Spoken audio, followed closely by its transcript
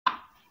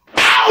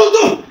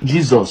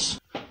Jesus.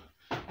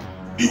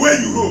 The way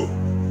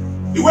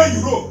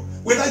you roll,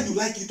 whether you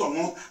like it or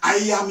not, I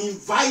am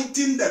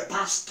inviting the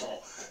pastor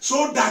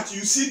so that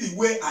you see the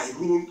way I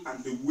roll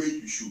and the way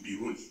you should be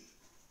rolling.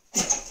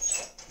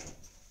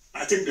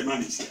 I think the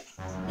man is here.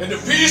 And the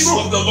peace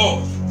of the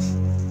Lord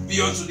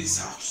be unto this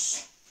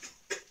house.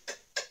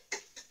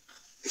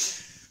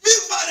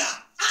 Big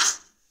father,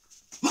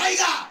 my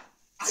God,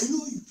 I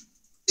know you.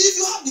 If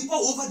you have the power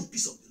over the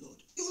peace of the Lord,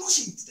 you will not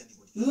share it with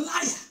anybody.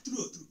 Liar.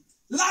 True.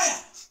 Liar.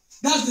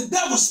 That's the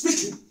devil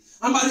speaking.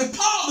 And by the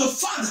power of the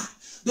Father,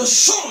 the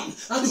Son,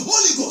 and the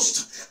Holy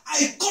Ghost,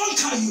 I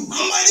conquer you. And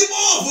by the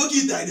power of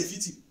Ogi, I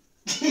defeat you.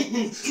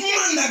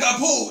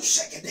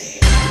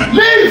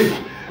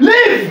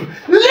 Leave!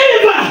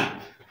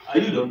 Are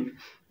you done?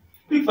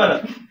 Big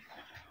father.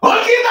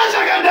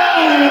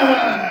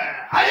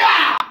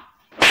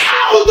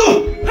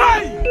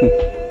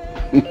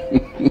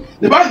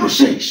 The Bible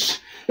says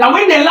that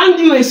when they land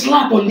you a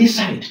slap on this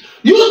side,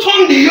 you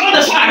turn the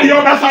other side. The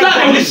other side.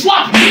 That will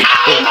slap.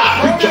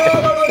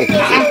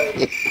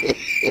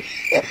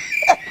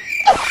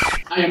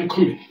 I am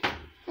coming.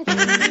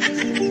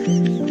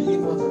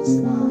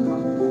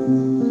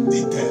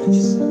 Details.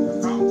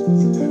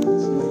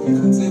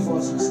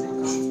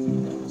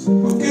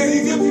 Okay, he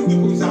gave you the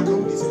police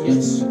account.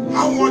 Yes.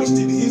 How much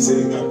did he say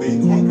you are paying?